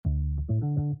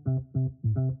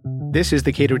This is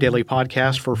the Cato Daily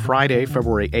Podcast for Friday,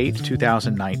 February 8th,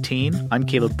 2019. I'm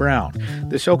Caleb Brown.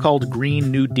 The so-called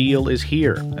Green New Deal is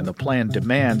here, and the plan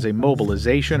demands a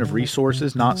mobilization of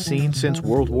resources not seen since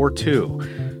World War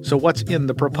II. So what's in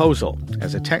the proposal?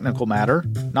 As a technical matter,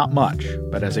 not much,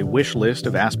 but as a wish list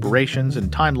of aspirations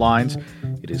and timelines,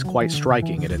 it is quite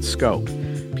striking in its scope.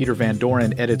 Peter Van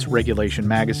Doren edits Regulation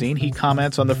Magazine. He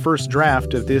comments on the first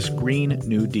draft of this Green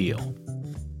New Deal.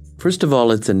 First of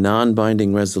all, it's a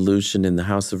non-binding resolution in the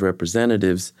House of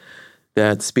Representatives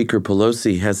that Speaker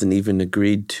Pelosi hasn't even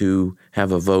agreed to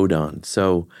have a vote on.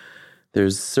 So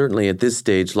there's certainly at this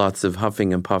stage lots of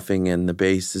huffing and puffing, and the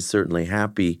base is certainly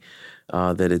happy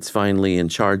that it's finally in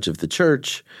charge of the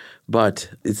church,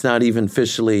 but it's not even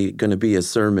officially going to be a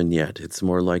sermon yet. It's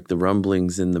more like the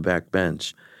rumblings in the back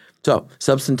bench. So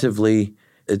substantively,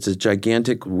 it's a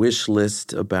gigantic wish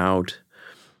list about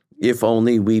if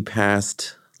only we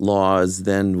passed laws,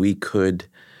 then we could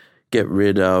get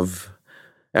rid of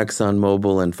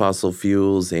ExxonMobil and fossil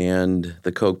fuels and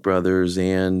the Koch brothers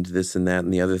and this and that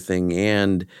and the other thing,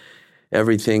 and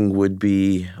everything would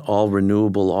be all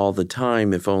renewable all the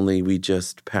time if only we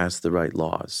just passed the right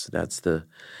laws.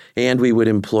 And we would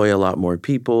employ a lot more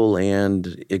people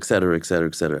and et cetera, et cetera,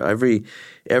 et cetera.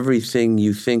 Everything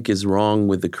you think is wrong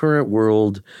with the current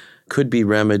world could be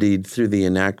remedied through the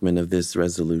enactment of this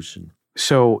resolution.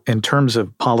 So in terms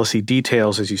of policy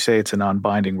details, as you say, it's a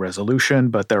non-binding resolution,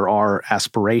 but there are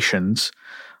aspirations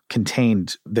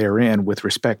contained therein with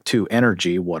respect to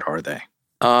energy. What are they?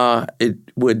 It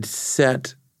would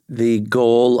set the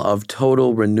goal of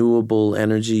total renewable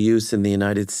energy use in the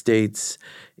United States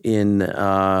in,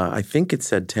 I think it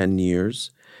said 10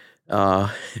 years,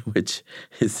 which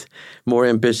is more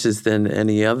ambitious than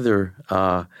any other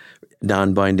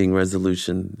non-binding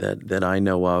resolution that I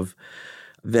know of.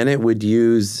 Then it would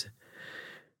use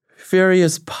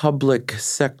various public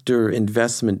sector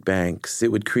investment banks.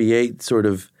 It would create sort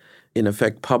of, in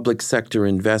effect, public sector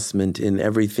investment in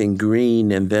everything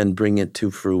green and then bring it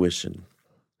to fruition.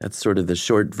 That's sort of the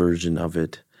short version of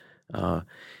it.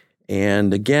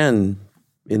 And again,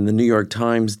 in the New York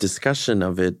Times discussion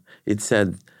of it, it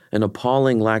said an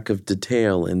appalling lack of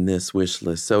detail in this wish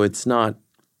list. So it's not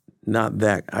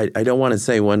that. I don't want to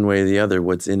say one way or the other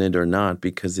what's in it or not,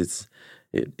 because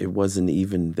it wasn't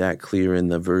even that clear in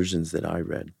the versions that I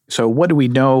read. So what do we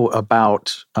know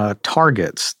about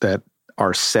targets that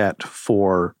are set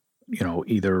for,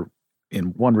 either in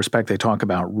one respect, they talk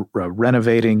about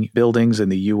renovating buildings in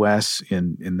the U.S.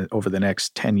 over the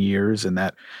next 10 years, and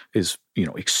that is,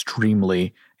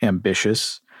 extremely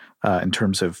ambitious in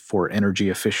terms of for energy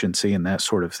efficiency and that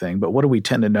sort of thing. But what do we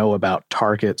tend to know about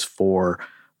targets for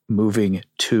moving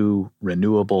to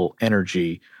renewable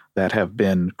energy that have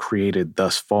been created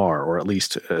thus far, or at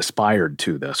least aspired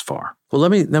to thus far? Well, let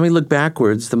me look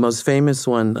backwards. The most famous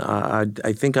one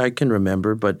I think I can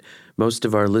remember, but most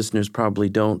of our listeners probably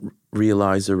don't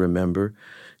realize or remember,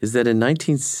 is that in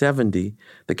 1970,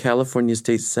 the California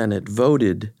State Senate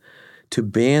voted to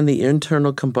ban the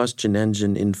internal combustion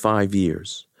engine in 5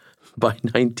 years by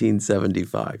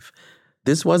 1975.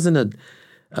 This wasn't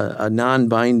a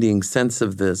non-binding sense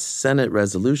of the Senate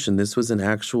resolution. This was an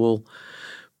actual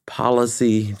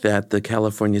policy that the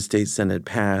California State Senate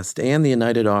passed, and the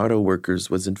United Auto Workers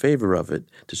was in favor of it,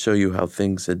 to show you how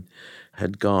things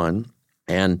had gone.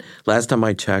 And last time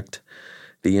I checked,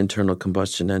 the internal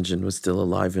combustion engine was still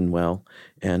alive and well,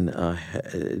 and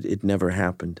it never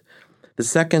happened. The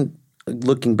second,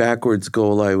 looking backwards,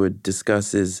 goal I would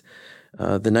discuss is the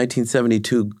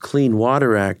 1972 Clean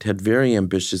Water Act had very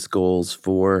ambitious goals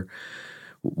for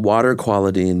water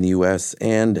quality in the U.S.,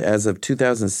 and as of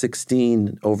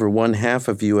 2016, over one half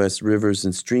of U.S. rivers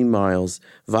and stream miles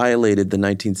violated the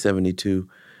 1972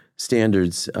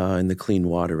 standards in the Clean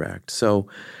Water Act. So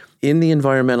in the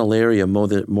environmental area,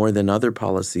 more than other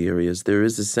policy areas, there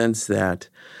is a sense that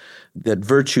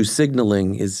virtue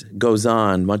signaling goes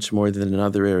on much more than in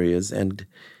other areas, and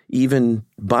even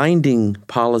binding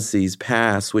policies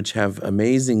pass which have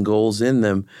amazing goals in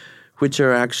them, which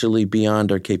are actually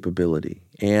beyond our capability.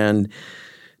 And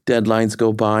deadlines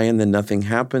go by and then nothing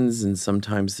happens, and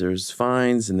sometimes there's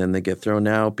fines and then they get thrown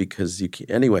out because you can't.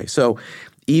 Anyway, so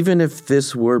even if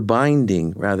this were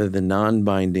binding rather than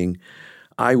non-binding,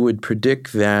 I would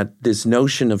predict that this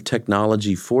notion of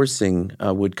technology forcing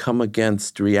would come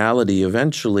against reality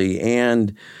eventually,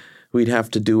 and we'd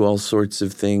have to do all sorts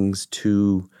of things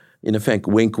to, in effect,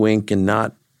 wink, wink, and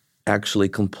not actually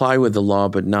comply with the law,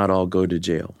 but not all go to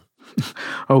jail.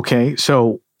 Okay,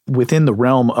 so within the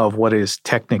realm of what is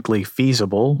technically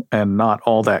feasible and not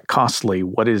all that costly,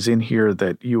 what is in here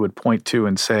that you would point to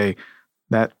and say,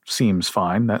 That seems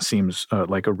fine. That seems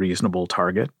like a reasonable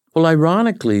target. Well,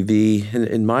 ironically,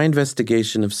 in my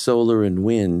investigation of solar and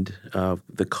wind,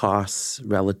 the costs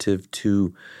relative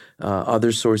to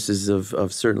other sources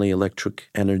of certainly electric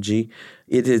energy,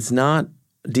 it is not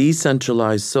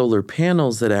decentralized solar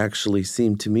panels that actually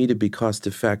seem to me to be cost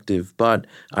effective, but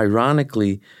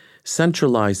ironically,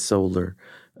 centralized solar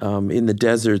in the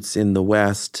deserts in the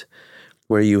West,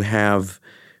 where you have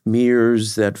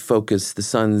mirrors that focus the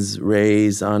sun's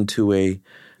rays onto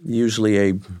usually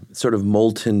a sort of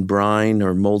molten brine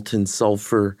or molten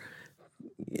sulfur,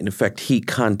 in effect, heat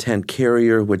content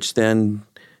carrier, which then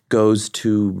goes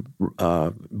to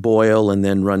boil and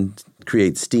then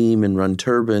create steam and run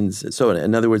turbines. So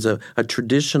in other words, a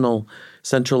traditional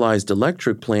centralized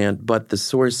electric plant, but the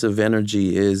source of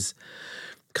energy is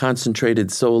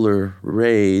concentrated solar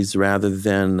rays rather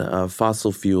than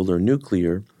fossil fuel or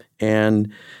nuclear.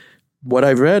 And what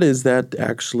I've read is that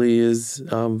actually is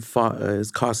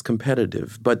cost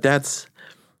competitive, but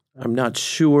I'm not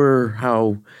sure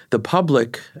how the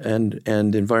public and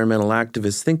environmental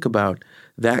activists think about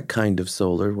that kind of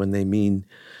solar. When they mean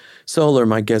solar,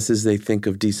 my guess is they think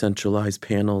of decentralized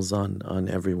panels on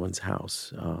everyone's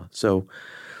house. So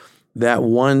that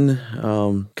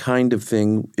one kind of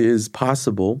thing is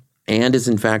possible and is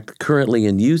in fact currently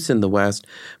in use in the West.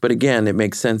 But again, it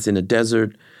makes sense in a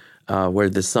desert where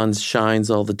the sun shines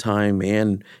all the time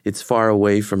and it's far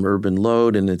away from urban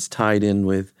load and it's tied in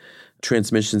with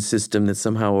transmission system that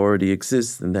somehow already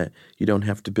exists and that you don't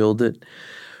have to build it.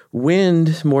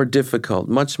 Wind, more difficult,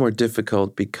 much more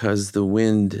difficult because the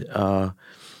wind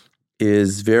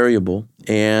is variable,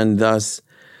 and thus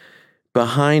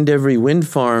behind every wind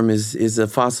farm is a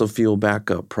fossil fuel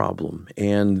backup problem.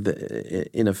 And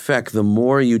in effect, the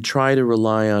more you try to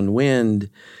rely on wind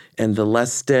and the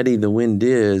less steady the wind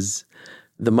is,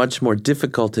 the much more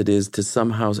difficult it is to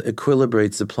somehow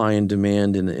equilibrate supply and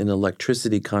demand in an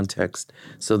electricity context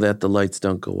so that the lights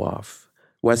don't go off.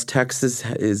 West Texas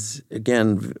is,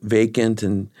 again, vacant,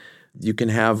 and you can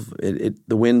have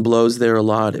the wind blows there a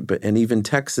lot, and even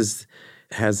Texas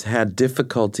has had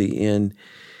difficulty in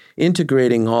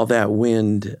integrating all that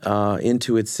wind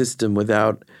into its system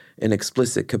without an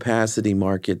explicit capacity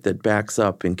market that backs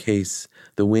up in case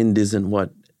the wind isn't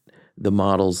what the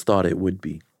models thought it would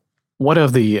be. What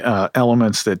of the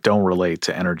elements that don't relate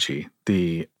to energy?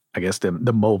 The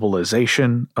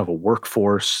mobilization of a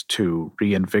workforce to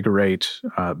reinvigorate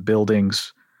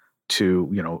buildings,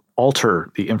 to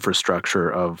alter the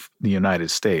infrastructure of the United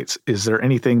States. Is there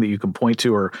anything that you can point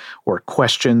to, or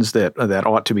questions that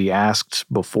ought to be asked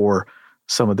before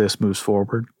some of this moves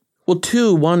forward? Well,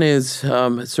 two. One is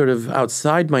sort of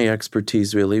outside my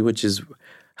expertise, really, which is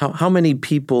how many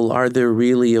people are there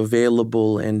really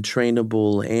available and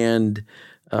trainable and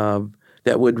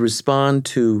that would respond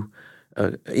to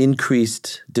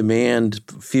increased demand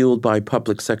fueled by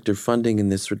public sector funding in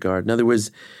this regard? In other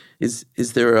words, is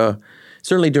there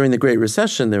certainly during the Great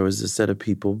Recession there was a set of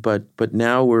people, but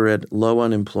now we're at low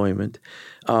unemployment.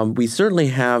 We certainly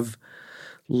have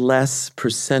less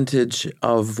percentage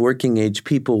of working age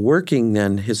people working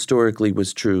than historically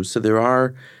was true. So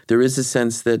there is a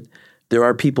sense that there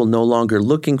are people no longer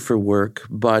looking for work,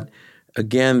 but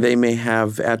again, they may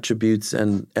have attributes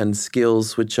and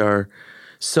skills which are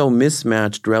so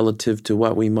mismatched relative to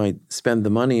what we might spend the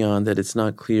money on that it's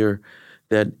not clear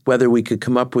that whether we could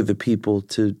come up with the people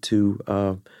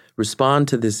to respond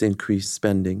to this increased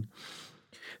spending.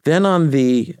 Then on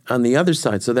the other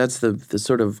side, so that's the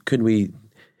sort of, could we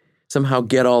somehow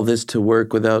get all this to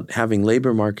work without having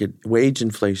labor market wage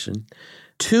inflation?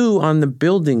 Two, on the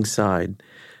building side,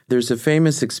 there's a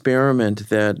famous experiment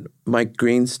that Mike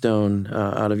Greenstone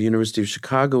out of University of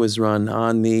Chicago has run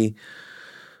on the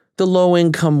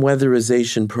low-income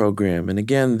weatherization program. And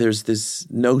again, there's this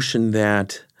notion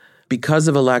that because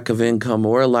of a lack of income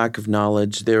or a lack of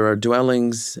knowledge, there are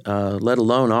dwellings, let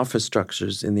alone office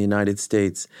structures in the United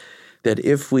States, that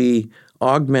if we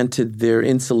augmented their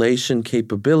insulation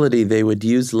capability, they would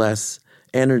use less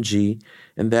energy,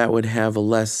 and that would have a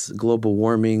less global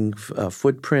warming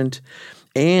footprint.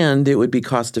 And it would be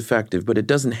cost effective, but it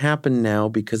doesn't happen now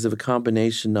because of a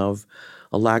combination of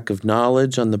a lack of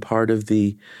knowledge on the part of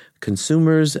the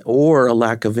consumers or a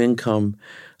lack of income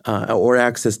or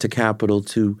access to capital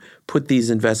to put these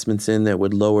investments in that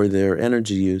would lower their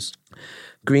energy use.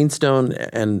 Greenstone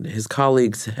and his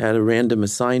colleagues had a random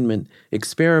assignment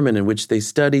experiment in which they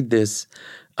studied this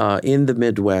in the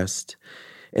Midwest,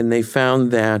 and they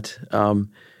found that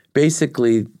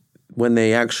basically when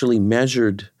they actually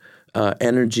measured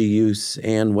energy use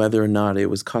and whether or not it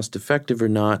was cost effective or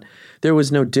not, there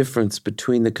was no difference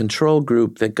between the control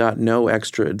group that got no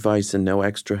extra advice and no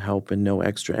extra help and no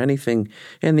extra anything,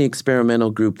 and the experimental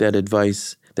group that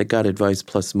got advice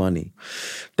plus money.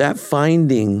 That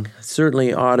finding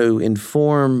certainly ought to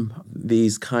inform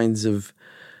these kinds of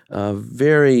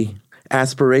very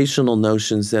aspirational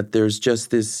notions that there's just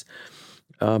this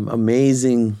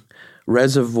amazing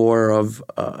reservoir of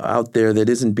out there that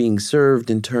isn't being served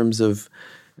in terms of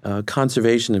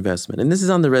conservation investment. And this is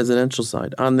on the residential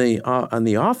side. On the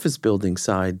office building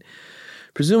side,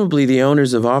 presumably the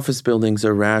owners of office buildings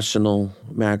are rational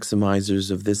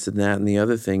maximizers of this and that and the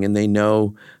other thing, and they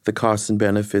know the costs and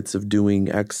benefits of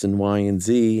doing X and Y and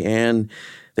Z, and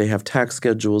they have tax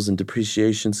schedules and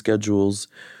depreciation schedules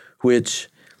which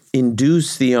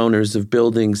induce the owners of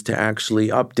buildings to actually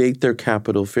update their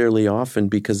capital fairly often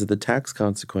because of the tax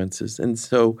consequences. And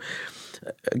so,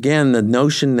 again, the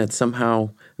notion that somehow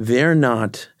they're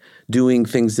not doing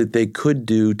things that they could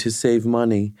do to save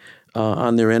money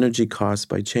on their energy costs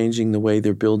by changing the way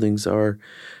their buildings are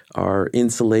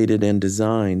insulated and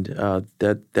designed,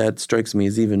 that strikes me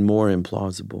as even more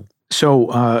implausible.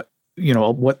 So,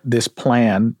 what this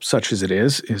plan, such as it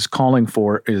is calling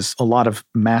for is a lot of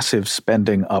massive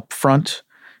spending up front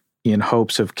in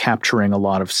hopes of capturing a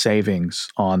lot of savings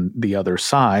on the other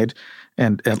side.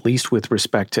 And at least with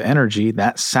respect to energy,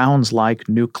 that sounds like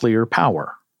nuclear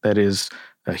power. That is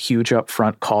a huge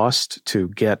upfront cost to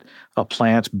get a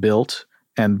plant built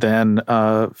and then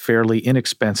fairly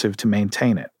inexpensive to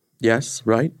maintain it. Yes,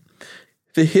 right.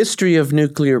 The history of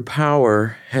nuclear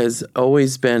power has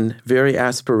always been very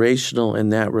aspirational in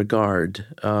that regard,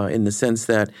 in the sense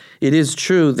that it is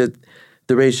true that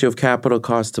the ratio of capital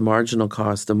cost to marginal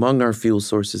cost among our fuel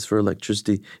sources for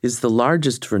electricity is the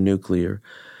largest for nuclear.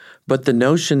 But the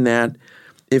notion that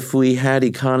if we had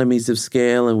economies of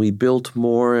scale and we built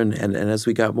more and as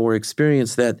we got more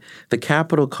experience, that the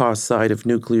capital cost side of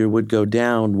nuclear would go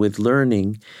down with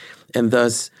learning. And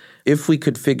thus, if we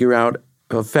could figure out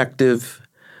effective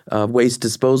waste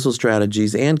disposal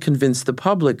strategies and convince the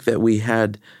public that we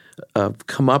had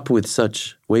come up with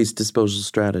such waste disposal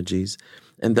strategies,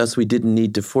 and thus we didn't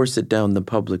need to force it down the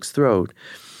public's throat,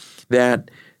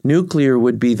 that nuclear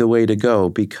would be the way to go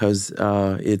because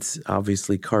it's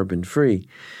obviously carbon-free.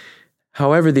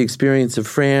 However, the experience of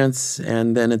France,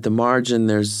 and then at the margin,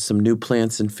 there's some new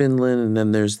plants in Finland, and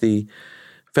then there's the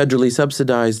federally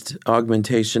subsidized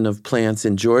augmentation of plants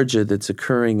in Georgia that's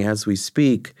occurring as we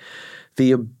speak.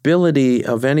 The ability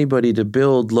of anybody to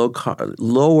build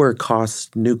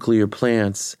lower-cost nuclear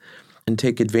plants and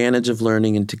take advantage of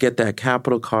learning and to get that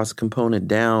capital cost component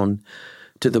down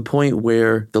to the point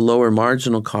where the lower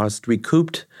marginal cost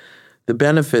recouped the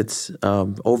benefits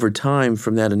over time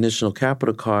from that initial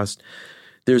capital cost,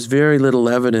 there's very little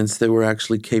evidence that we're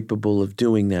actually capable of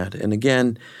doing that. And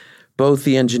again, both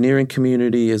the engineering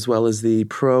community as well as the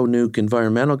pro-nuke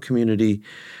environmental community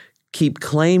keep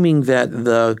claiming that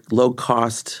the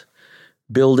low-cost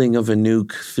building of a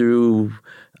nuke through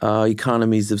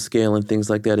economies of scale and things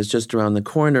like that is just around the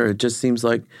corner. It just seems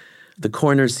like the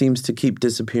corner seems to keep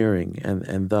disappearing,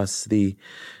 and thus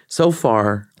so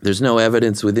far there's no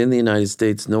evidence within the United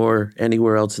States nor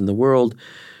anywhere else in the world,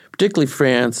 particularly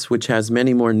France, which has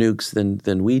many more nukes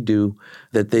than we do,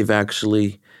 that they've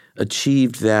actually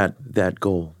achieved that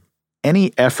goal.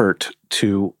 Any effort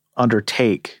to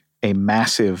undertake a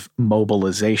massive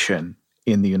mobilization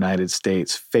in the United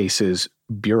States faces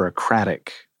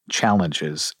bureaucratic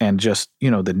challenges and just,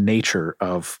 the nature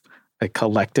of a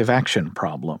collective action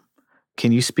problem.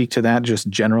 Can you speak to that just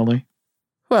generally?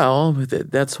 Well,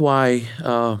 that's why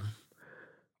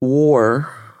war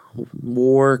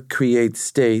creates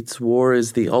states. War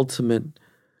is the ultimate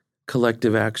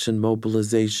collective action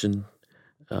mobilization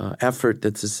effort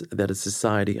that a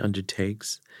society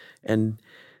undertakes. And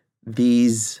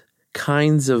these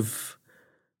kinds of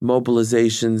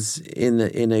mobilizations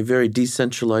in a very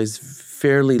decentralized,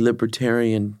 fairly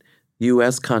libertarian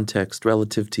U.S. context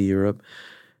relative to Europe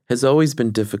has always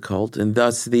been difficult, and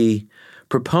thus the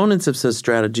proponents of such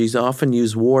strategies often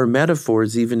use war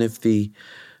metaphors even if the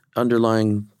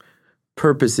underlying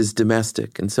purpose is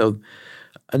domestic. And so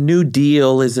a New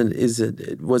Deal was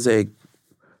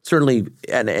certainly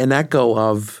an echo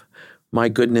of, my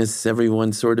goodness,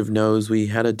 everyone sort of knows we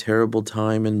had a terrible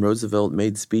time and Roosevelt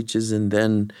made speeches and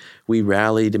then we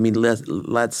rallied. I mean,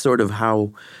 that's sort of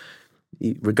how,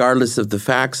 regardless of the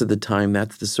facts of the time,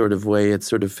 that's the sort of way it's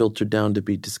sort of filtered down to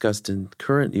be discussed in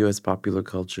current U.S. popular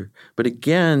culture. But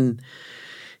again,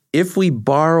 if we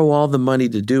borrow all the money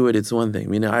to do it, it's one thing. I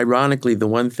mean, ironically, the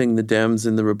one thing the Dems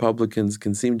and the Republicans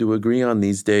can seem to agree on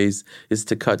these days is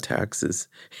to cut taxes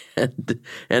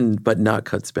but not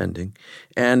cut spending.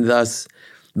 And thus,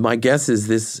 my guess is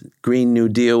this Green New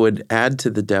Deal would add to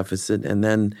the deficit, and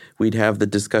then we'd have the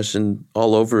discussion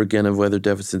all over again of whether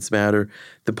deficits matter.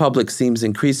 The public seems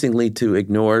increasingly to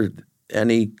ignore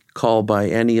any call by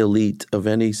any elite of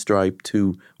any stripe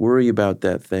to worry about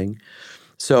that thing.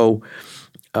 So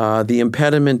the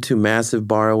impediment to massive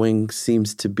borrowing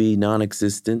seems to be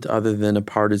non-existent, other than a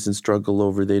partisan struggle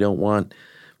over they don't want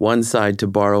one side to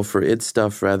borrow for its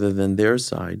stuff rather than their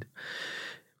side.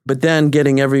 But then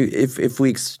if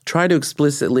we try to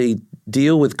explicitly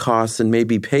deal with costs and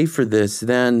maybe pay for this,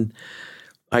 then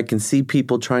I can see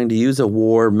people trying to use a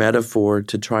war metaphor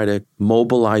to try to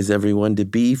mobilize everyone to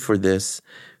be for this,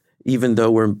 even though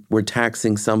we're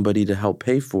taxing somebody to help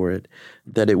pay for it,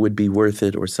 that it would be worth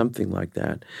it or something like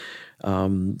that.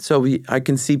 I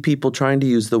can see people trying to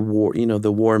use the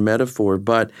war metaphor,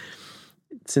 but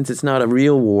since it's not a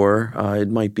real war,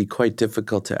 it might be quite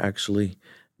difficult to actually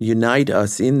unite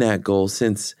us in that goal,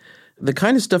 since the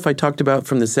kind of stuff I talked about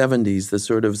from the 70s, the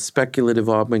sort of speculative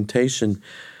augmentation,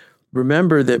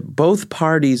 remember that both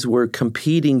parties were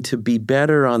competing to be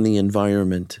better on the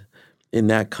environment in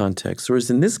that context. Whereas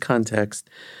in this context,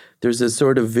 there's a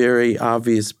sort of very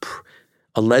obvious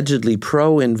allegedly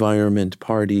pro-environment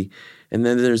party, and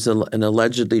then there's an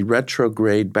allegedly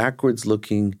retrograde,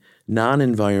 backwards-looking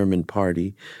non-environment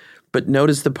party. But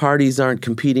notice the parties aren't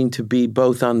competing to be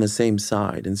both on the same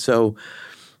side. And so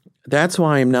that's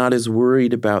why I'm not as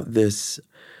worried about this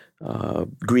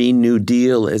Green New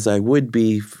Deal as I would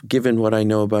be, given what I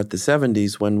know about the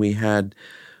 70s, when we had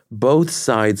both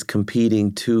sides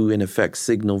competing to, in effect,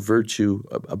 signal virtue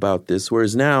about this.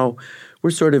 Whereas now we're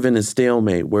sort of in a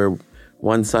stalemate where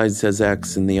one side says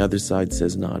X and the other side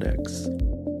says not X.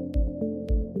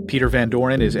 Peter Van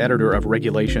Doren is editor of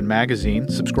Regulation Magazine.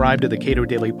 Subscribe to the Cato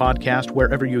Daily Podcast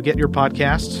wherever you get your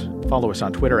podcasts. Follow us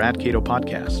on Twitter @Cato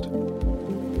Podcast.